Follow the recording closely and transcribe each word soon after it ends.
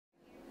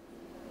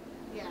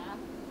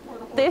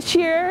This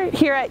year,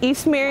 here at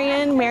East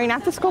Marion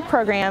Afterschool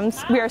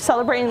Programs, we are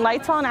celebrating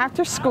Lights On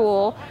After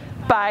School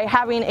by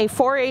having a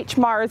 4-H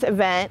Mars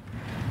event.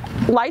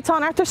 Lights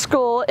On After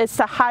School is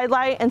to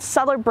highlight and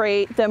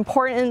celebrate the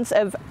importance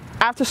of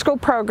after-school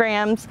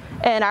programs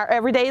in our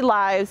everyday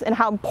lives and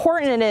how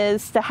important it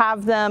is to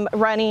have them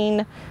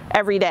running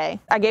every day.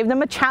 I gave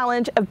them a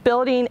challenge of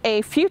building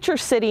a future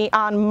city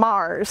on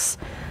Mars.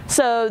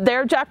 So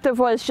their objective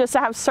was just to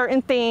have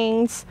certain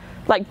things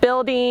like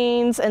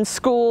buildings and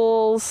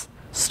schools,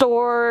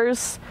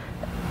 stores,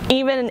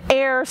 even an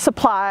air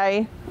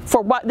supply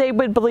for what they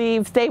would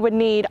believe they would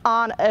need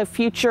on a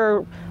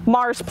future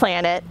Mars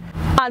planet.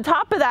 On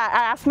top of that,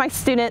 I asked my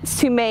students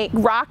to make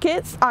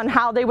rockets on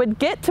how they would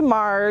get to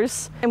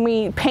Mars, and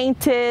we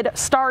painted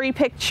starry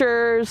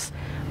pictures.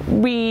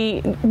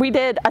 We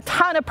did a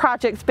ton of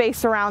projects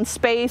based around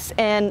space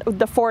and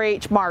the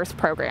 4-H Mars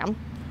program.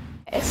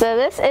 So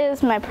this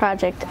is my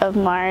project of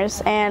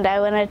Mars, and I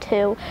wanted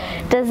to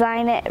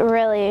design it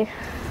really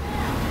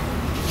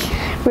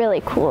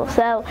cool.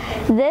 So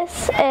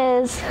this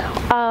is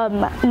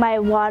my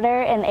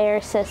water and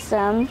air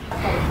system,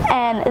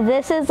 and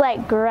this is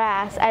like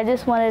grass. I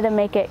just wanted to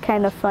make it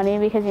kind of funny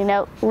because, you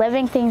know,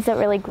 living things don't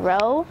really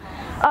grow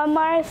on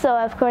Mars, so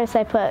of course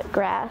I put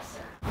grass.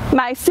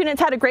 My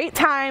students had a great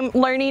time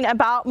learning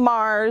about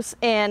Mars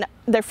and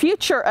the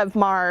future of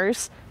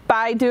Mars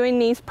by doing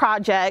these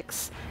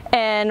projects,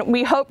 and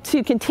we hope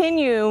to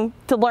continue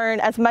to learn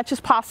as much as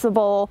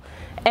possible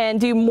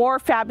and do more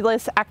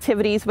fabulous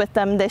activities with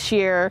them this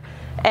year,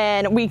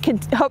 and we can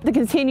hope to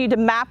continue to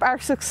map our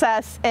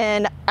success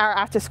in our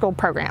after-school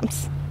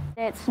programs.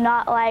 It's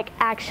not like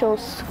actual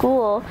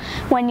school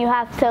when you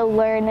have to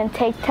learn and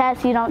take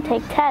tests. You don't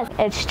take tests.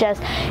 It's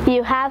just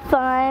you have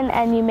fun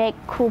and you make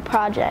cool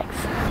projects.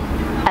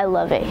 I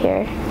love it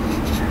here.